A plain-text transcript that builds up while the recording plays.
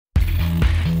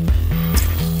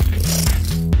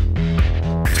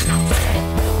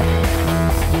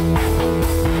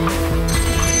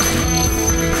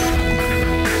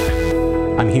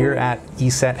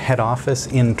ESET head office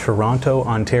in Toronto,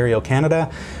 Ontario,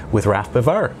 Canada, with Raf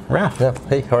Bivar. Raf. Yeah.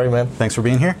 Hey, how are you, man? Thanks for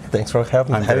being here. Thanks for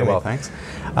having me. I'm very well, thanks.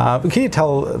 Can you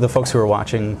tell the folks who are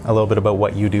watching a little bit about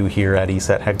what you do here at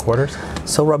ESET headquarters?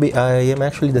 So, Robbie, I am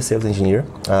actually the sales engineer.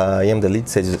 I am the lead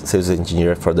sales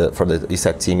engineer for the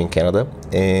ESET team in Canada,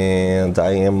 and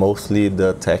I am mostly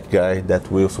the tech guy that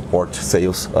will support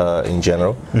sales in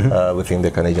general within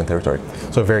the Canadian territory.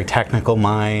 So a very technical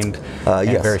mind, and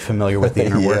yes. very familiar with the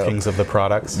inner workings of the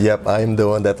products. Yep, I'm the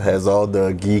one that has all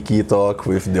the geeky talk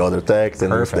with the other techs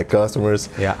and with the customers.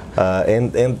 Yeah.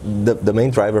 And the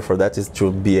main driver for that is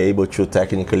to be able to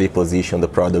technically position the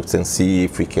products and see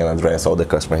if we can address all the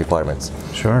customer requirements.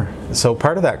 Sure. So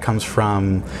part of that comes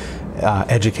from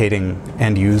educating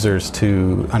end users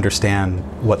to understand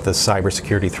what the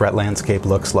cybersecurity threat landscape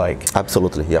looks like.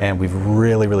 Absolutely, yeah. And we've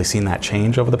really seen that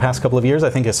change over the past couple of years. I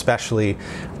think especially,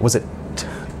 was it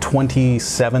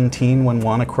 2017 when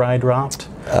WannaCry dropped?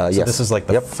 Yes. So this is like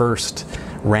the first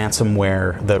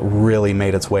ransomware that really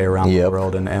made its way around the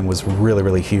world and was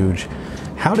really huge.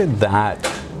 How did that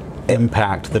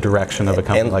impact the direction of a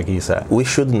company like ESET? We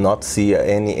should not see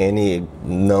any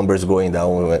numbers going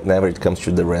down whenever it comes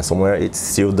to the ransomware. It's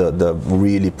still the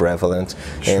really prevalent,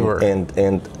 Sure.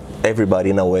 and everybody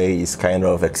in a way is kind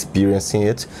of experiencing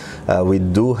it. We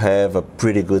do have a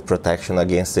pretty good protection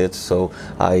against it, so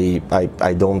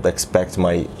I don't expect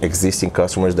my existing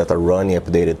customers that are running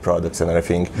updated products and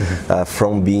everything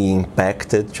from being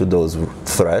impacted to those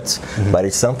threats, but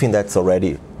it's something that's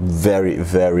already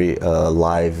very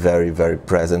live, very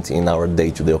present in our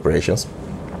day-to-day operations.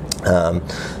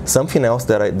 Something else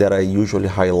that I usually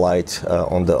highlight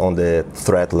on the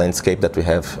threat landscape that we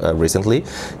have recently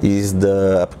is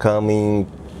the upcoming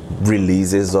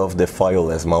releases of the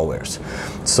fileless malwares.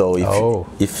 So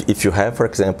if you have, for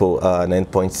example, an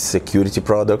endpoint security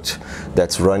product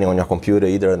that's running on your computer,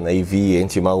 either an AV,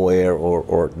 anti-malware,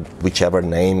 or whichever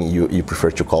name you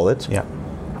prefer to call it,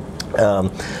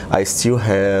 I still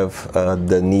have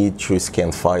the need to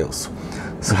scan files.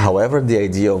 So, however, the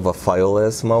idea of a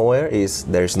fileless malware is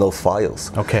there's no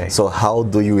files. Okay. So how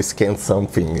do you scan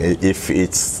something if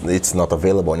it's not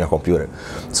available on your computer?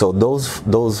 So those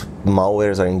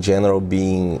malwares are in general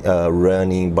being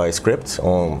running by scripts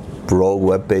on rogue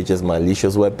web pages,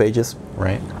 malicious web pages.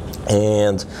 Right.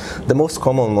 And the most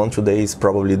common one today is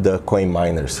probably the coin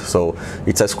miners. So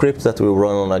it's a script that will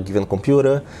run on a given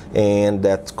computer, and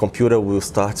that computer will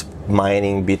start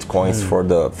mining bitcoins for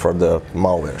the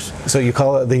malwares. So you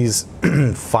call it these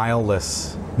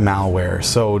fileless malware.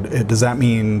 So does that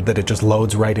mean that it just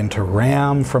loads right into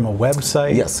RAM from a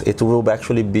website? Yes, it will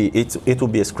actually be it will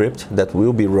be a script that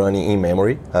will be running in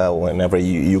memory whenever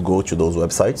you go to those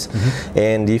websites.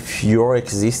 And if your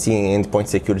existing endpoint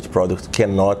security product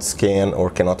cannot scan or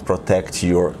cannot protect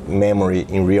your memory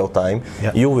in real time,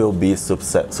 you will be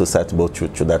susceptible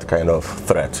to that kind of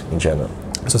threat in general.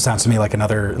 So it sounds to me like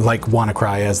like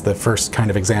WannaCry as the first kind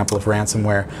of example of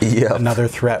ransomware. Another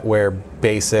threat where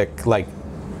basic, like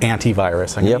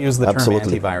antivirus. I'm going to use the term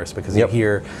antivirus because you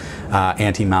hear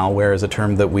anti-malware is a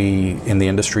term that we in the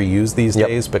industry use these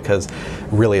days, because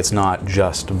really it's not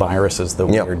just viruses that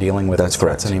we're dealing with as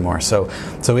threats anymore. So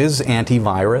is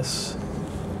antivirus,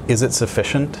 is it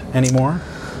sufficient anymore?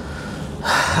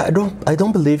 I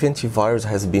don't believe antivirus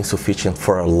has been sufficient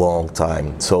for a long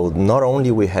time. So not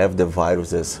only we have the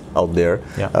viruses out there,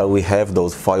 we have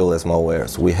those fileless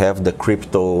malwares, we have the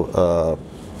crypto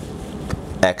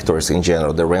actors in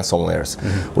general, the ransomwares,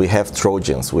 we have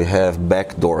Trojans, we have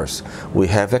backdoors, we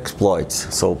have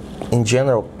exploits. So in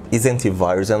general, is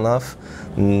antivirus enough?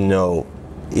 No.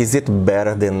 Is it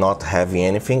better than not having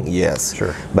anything? Yes.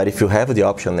 Sure. But if you have the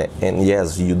option, and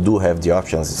yes, you do have the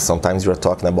options, sometimes you're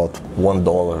talking about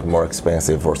 $1 more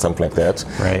expensive or something like that.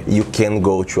 Right. You can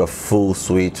go to a full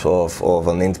suite of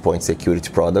an endpoint security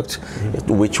product,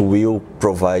 which will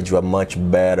provide you a much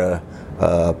better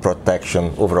overall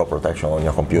protection on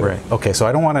your computer. Right. Okay, so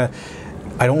I don't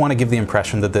want to give the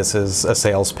impression that this is a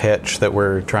sales pitch, that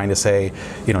we're trying to say,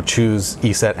 choose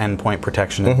ESET Endpoint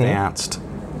Protection Advanced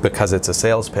because it's a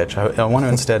sales pitch. I want to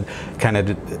instead kind of,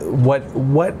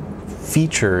 what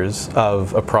features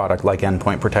of a product like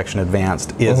Endpoint Protection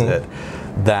Advanced is it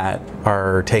that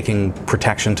are taking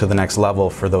protection to the next level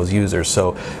for those users?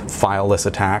 So fileless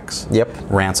attacks,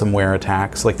 ransomware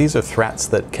attacks, like these are threats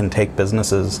that can take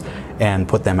businesses and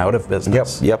put them out of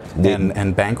business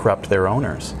and bankrupt their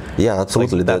owners. Yeah,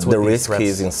 absolutely. Like, the risk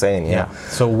is insane.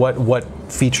 So what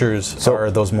features are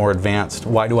those more advanced?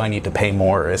 Why do I need to pay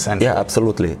more, essentially? Yeah,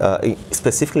 absolutely.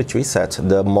 Specifically to ESET,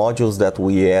 the modules that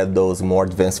we add those more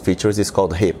advanced features is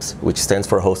called HIPS, which stands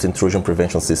for Host Intrusion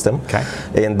Prevention System. Okay.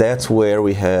 And that's where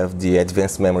we have the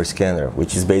Advanced Memory Scanner,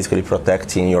 which is basically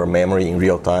protecting your memory in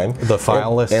real time. The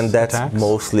fileless and that's attacks?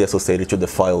 Mostly associated to the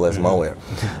fileless malware.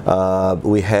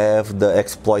 We have the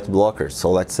exploit blockers.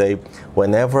 So let's say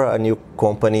whenever a new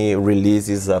company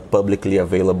releases a publicly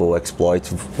available exploit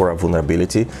for a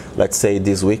vulnerability, let's say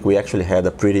this week we actually had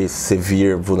a pretty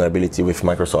severe vulnerability with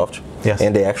Microsoft,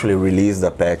 and they actually released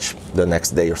a patch the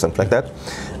next day or something like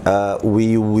that,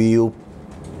 we will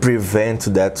prevent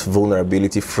that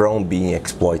vulnerability from being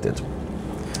exploited.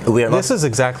 This is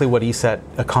exactly what ESET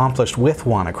accomplished with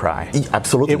WannaCry.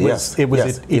 Absolutely, It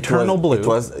was Eternal Blue.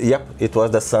 It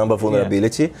was the Samba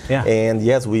vulnerability, and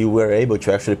yes, we were able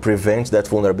to actually prevent that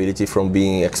vulnerability from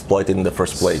being exploited in the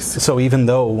first place. So even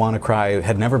though WannaCry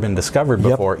had never been discovered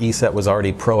before, ESET was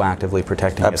already proactively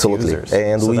protecting its users.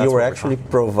 And we were actually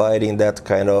providing that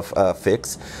kind of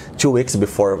fix 2 weeks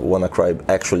before WannaCry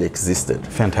actually existed.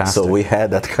 Fantastic. So we had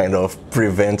that kind of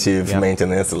preventive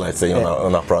maintenance, let's say,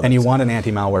 on our product. And you want an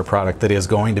anti-malware product that is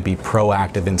going to be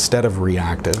proactive instead of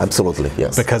reactive. Absolutely,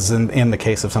 yes. Because in the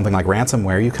case of something like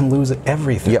ransomware, you can lose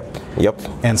everything. Yep.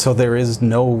 And so there is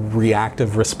no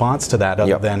reactive response to that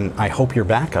other than, I hope your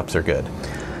backups are good.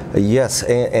 Yes,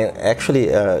 and actually,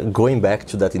 going back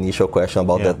to that initial question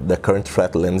about the current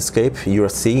threat landscape, you're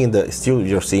seeing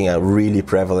a really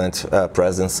prevalent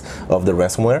presence of the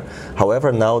ransomware.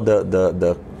 However, now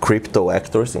the crypto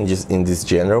actors in this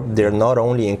genre, they're not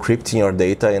only encrypting your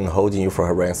data and holding you for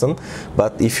a ransom,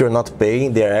 but if you're not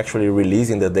paying, they're actually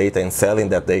releasing the data and selling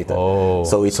that data. Oh,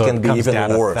 so it can be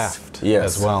even worse. Theft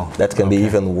as well. That can be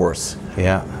even worse.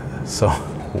 Yeah. So.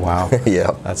 Wow.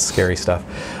 That's scary stuff.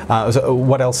 So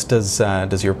what else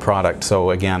does your product? So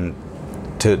again,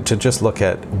 to just look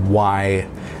at why,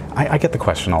 I get the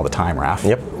question all the time, Raf.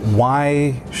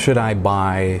 Why should I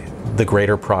buy the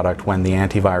greater product when the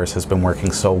antivirus has been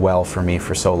working so well for me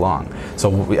for so long?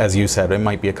 So as you said, it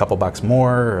might be a couple bucks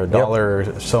more, or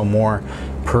 $1 or so more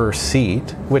per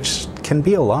seat, which can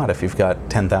be a lot if you've got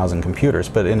 10,000 computers.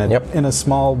 But in a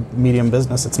small, medium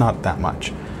business, it's not that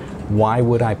much. Why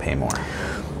would I pay more?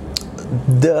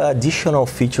 The additional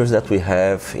features that we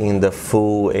have in the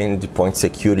full endpoint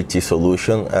security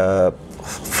solution,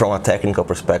 from a technical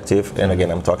perspective, and again,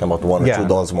 I'm talking about $1 or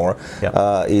 $2 more,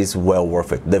 is well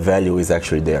worth it. The value is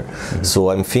actually there. So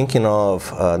I'm thinking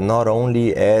of not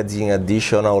only adding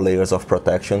additional layers of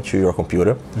protection to your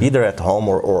computer, either at home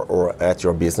or at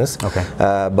your business,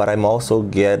 but I'm also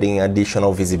getting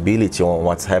additional visibility on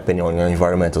what's happening on your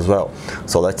environment as well.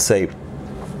 So let's say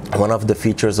one of the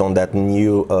features on that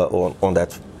new, on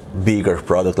that bigger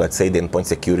product, let's say the endpoint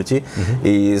security,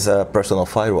 is a personal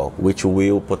firewall, which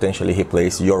will potentially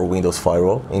replace your Windows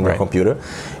firewall in your computer.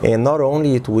 And not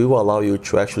only it will allow you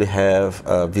to actually have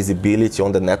visibility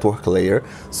on the network layer,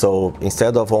 so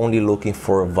instead of only looking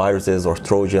for viruses or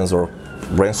Trojans or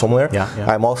ransomware,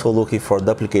 I'm also looking for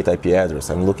duplicate IP address.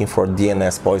 I'm looking for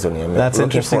DNS poisoning. That's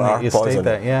interesting that you state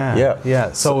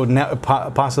that. So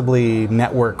possibly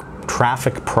network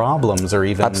traffic problems are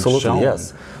even shown.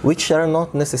 Which are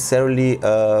not necessarily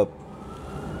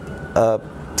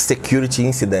security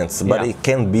incidents, but it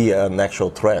can be an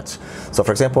actual threat. So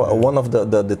for example, one of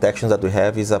the detections that we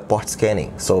have is a port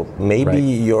scanning. So maybe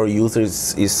your user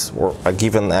or a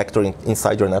given actor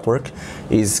inside your network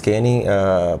is scanning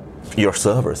your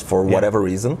servers for whatever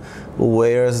reason,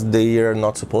 whereas they are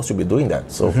not supposed to be doing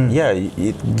that. So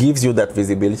it gives you that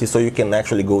visibility, so you can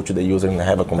actually go to the user and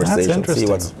have a conversation, see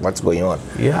what's going on.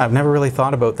 I've never really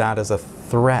thought about that as a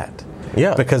threat.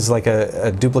 Because like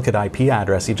a duplicate IP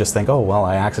address, you just think, oh, well,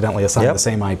 I accidentally assigned the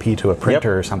same IP to a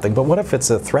printer or something. But what if it's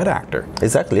a threat actor?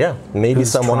 Exactly, maybe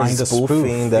someone is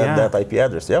spoofing that IP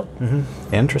address,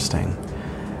 Interesting.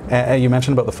 You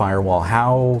mentioned about the firewall.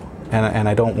 How, and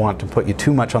I don't want to put you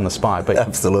too much on the spot, but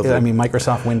absolutely. I mean,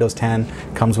 Microsoft Windows 10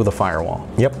 comes with a firewall.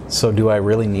 So do I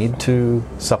really need to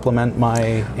supplement my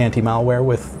anti-malware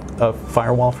with a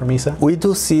firewall from ESET? We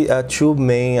do see two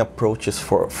main approaches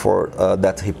for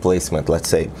that replacement, let's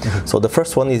say. So the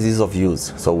first one is ease of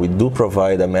use. So we do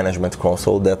provide a management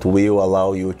console that will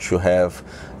allow you to have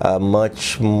a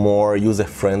much more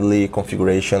user-friendly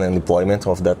configuration and deployment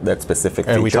of that specific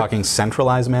feature. Are we talking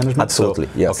centralized management? Absolutely,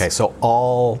 yes. Okay, so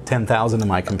all 10,000 of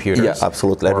my computers? Yeah,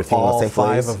 absolutely. Everything in the same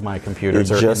place. All 5 of my computers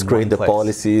you are just in create one the place.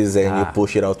 Policies and you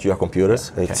push it out to your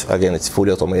computers. Again, it's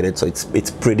fully automated, so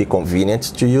it's pretty convenient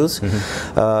to use.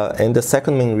 And the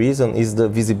second main reason is the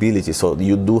visibility. So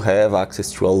you do have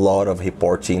access to a lot of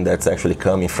reporting that's actually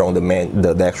coming from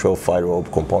the actual firewall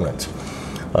component.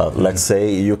 Let's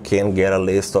say you can get a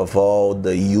list of all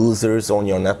the users on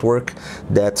your network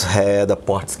that had a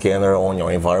port scanner on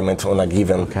your environment on a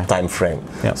given time frame.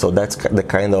 Yep. So that's the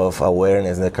kind of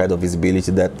awareness and the kind of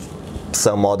visibility that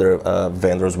some other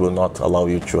vendors will not allow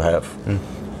you to have.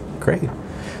 Great.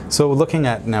 So looking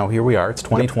at now, here we are, it's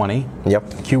 2020, Yep.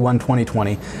 Q1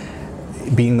 2020.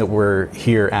 Being that we're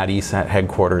here at ESET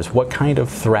headquarters, what kind of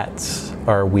threats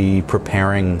are we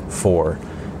preparing for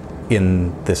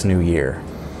in this new year?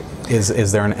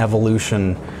 Is there an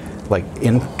evolution? Like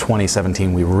in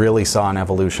 2017, we really saw an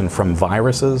evolution from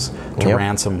viruses to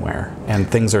ransomware, and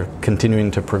things are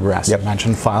continuing to progress. You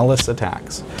mentioned fileless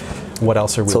attacks. What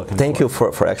else are we looking for? So thank you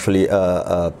for actually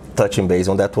touching base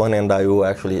on that one, and I will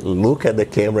actually look at the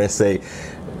camera and say,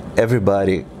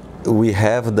 everybody, we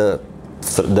have the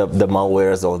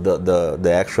malwares or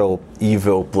the actual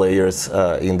evil players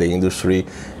in the industry.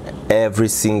 Every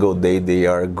single day they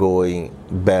are going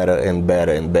better and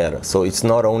better and better. So it's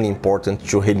not only important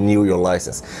to renew your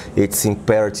license, it's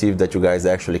imperative that you guys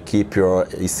actually keep your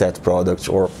ESET product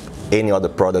or any other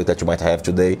product that you might have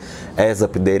today as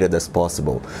updated as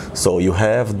possible. So you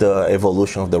have the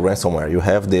evolution of the ransomware, you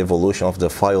have the evolution of the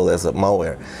fileless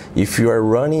malware. If you are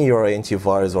running your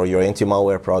antivirus or your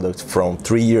anti-malware product from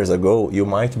 3 years ago, you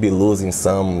might be losing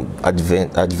some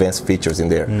advanced features in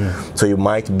there. So you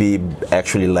might be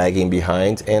actually lagging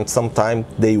behind, and sometimes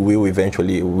they will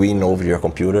eventually win over your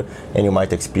computer, and you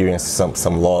might experience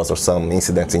some loss or some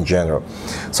incidents in general.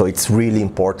 So it's really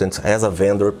important as a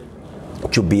vendor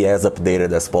to be as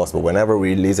updated as possible. Whenever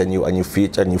we release a new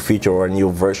feature or a new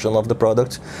version of the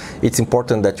product, it's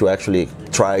important that you actually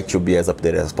try to be as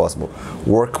updated as possible.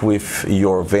 Work with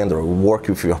your vendor, work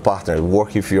with your partner,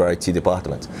 work with your IT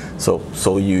department,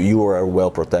 so you are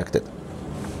well protected.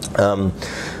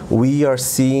 We are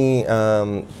seeing,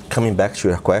 coming back to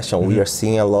your question, we are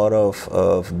seeing a lot of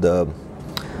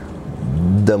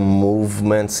the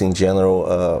movements in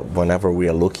general whenever we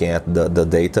are looking at the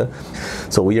data.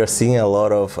 So we are seeing a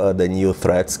lot of the new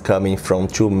threats coming from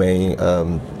two main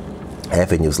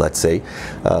avenues, let's say.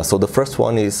 So the first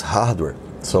one is hardware.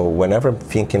 So whenever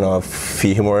thinking of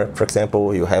firmware, for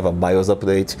example, you have a BIOS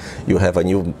update, you have a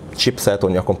new chipset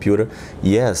on your computer,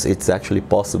 yes, it's actually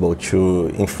possible to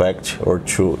infect or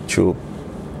to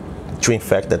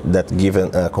infect that given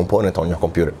component on your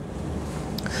computer.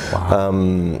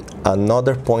 Wow.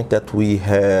 Another point that we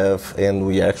have, and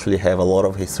we actually have a lot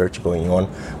of research going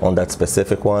on that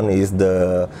specific one, is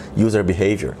the user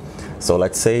behavior. So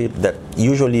let's say that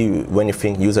usually when you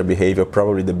think user behavior,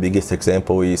 probably the biggest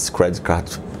example is credit card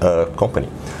company.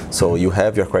 So you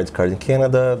have your credit card in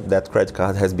Canada, that credit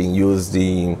card has been used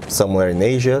somewhere in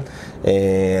Asia,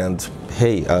 and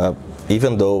hey,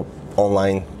 even though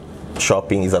online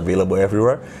shopping is available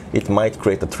everywhere, it might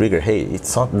create a trigger. Hey,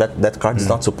 it's not that card is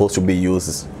not supposed to be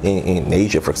used in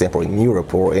Asia, for example, in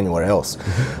Europe or anywhere else.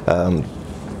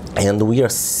 And we are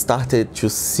started to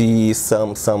see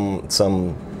some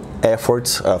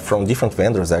efforts from different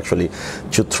vendors actually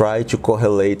to try to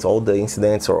correlate all the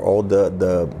incidents or all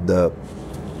the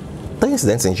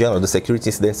incidents in general, the security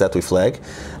incidents that we flag.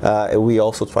 We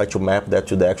also try to map that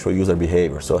to the actual user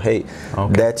behavior. So hey,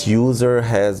 that user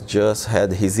has just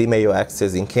had his email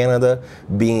access in Canada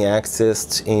being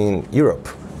accessed in Europe.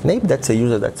 Maybe that's a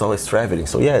user that's always traveling,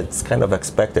 so yeah, it's kind of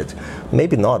expected.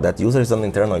 Maybe not, that user is an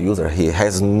internal user. He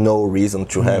has no reason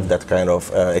to have that kind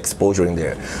of exposure in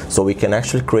there. So we can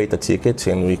actually create a ticket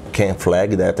and we can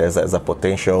flag that as a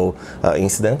potential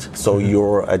incident, so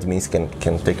your admins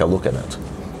can take a look at that.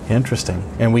 Interesting.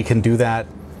 And we can do that,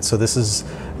 so this is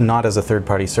not as a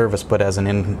third-party service, but as an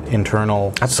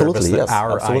internal service that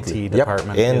our IT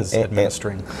department is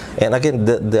administering. And again,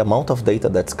 the amount of data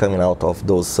that's coming out of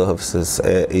those services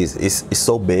is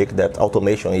so big that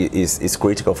automation is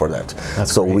critical for that.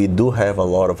 So we do have a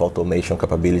lot of automation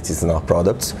capabilities in our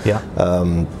products.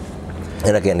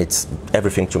 And again, it's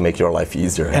everything to make your life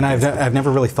easier. And I've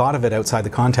never really thought of it outside the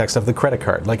context of the credit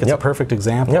card. Like, it's a perfect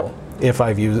example. If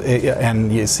I've used it,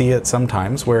 and you see it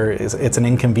sometimes where it's an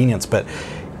inconvenience, but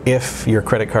if your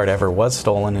credit card ever was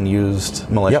stolen and used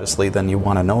maliciously, then you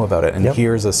want to know about it. And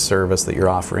here's a service that you're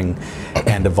offering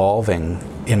and evolving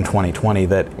in 2020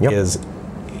 that is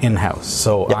in-house.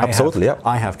 So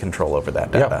I have control over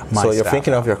that data. So you're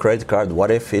thinking of your credit card, what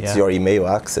if it's your email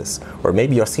access, or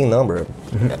maybe your SIN number?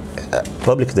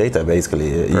 Public data,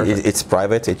 basically. It's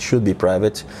private, it should be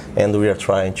private, and we are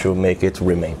trying to make it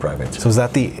remain private. So is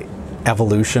that the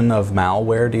evolution of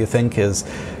malware, do you think, is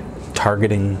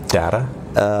targeting data?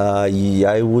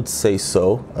 Yeah, I would say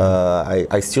so.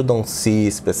 I still don't see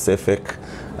specific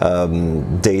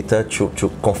data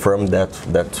to confirm that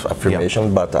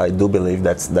affirmation, but I do believe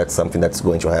that's something that's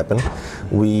going to happen.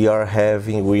 We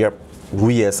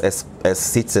as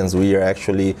citizens, we are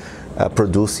actually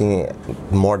producing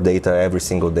more data every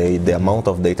single day. The amount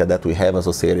of data that we have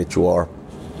associated to our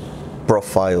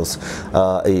profiles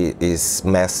is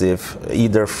massive,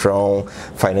 either from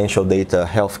financial data,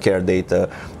 healthcare data,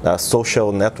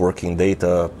 social networking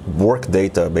data, work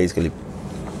data, basically.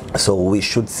 So we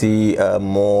should see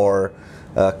more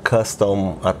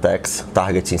custom attacks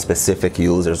targeting specific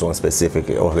users on specific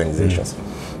organizations.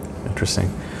 Interesting.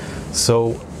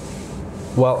 So,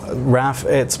 well, Raf,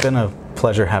 it's been a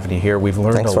pleasure having you here. We've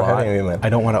learned Thanks a lot. for having me, man. I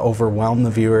don't want to overwhelm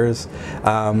the viewers.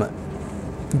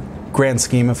 Grand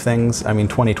scheme of things, I mean,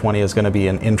 2020 is going to be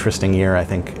an interesting year, I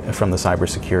think, from the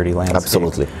cybersecurity landscape.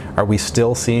 Absolutely. Are we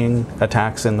still seeing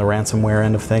attacks in the ransomware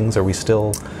end of things? Are we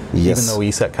still, yes, even though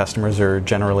ESET customers are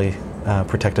generally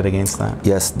protected against that?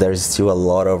 Yes, there's still a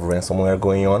lot of ransomware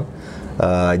going on.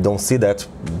 I don't see that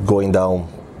going down.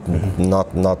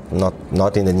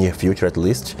 Not in the near future, at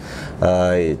least.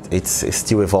 It's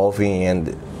still evolving,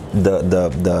 and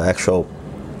the actual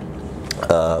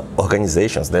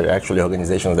organizations, they're actually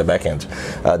organizations at the back end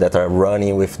that are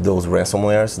running with those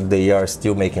ransomwares, they are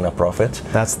still making a profit.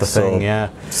 That's the thing, yeah.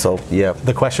 So, yeah.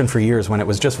 The question for years, when it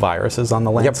was just viruses on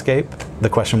the landscape, the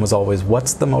question was always,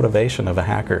 what's the motivation of a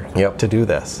hacker to do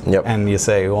this? And you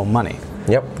say, well, money.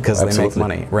 Because they make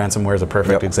money. Ransomware is a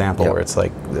perfect example where it's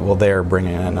like, well, they're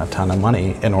bringing in a ton of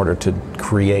money in order to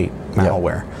create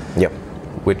malware.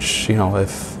 Which, you know,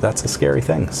 if that's a scary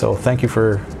thing. So thank you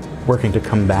for working to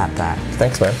combat that.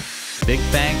 Thanks, man. Big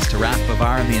thanks to Raf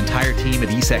Bivar and the entire team at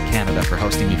ESET Canada for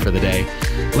hosting me for the day.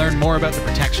 Learn more about the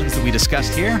protections that we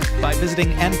discussed here by visiting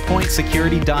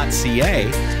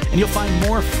endpointsecurity.ca, and you'll find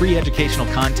more free educational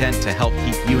content to help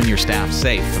keep you and your staff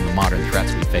safe from the modern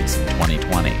threats we face in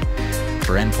 2020.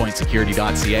 For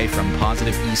endpointsecurity.ca from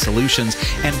Positive E-Solutions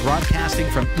and broadcasting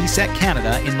from ESET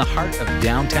Canada in the heart of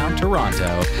downtown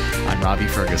Toronto, I'm Robbie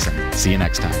Ferguson. See you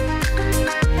next time.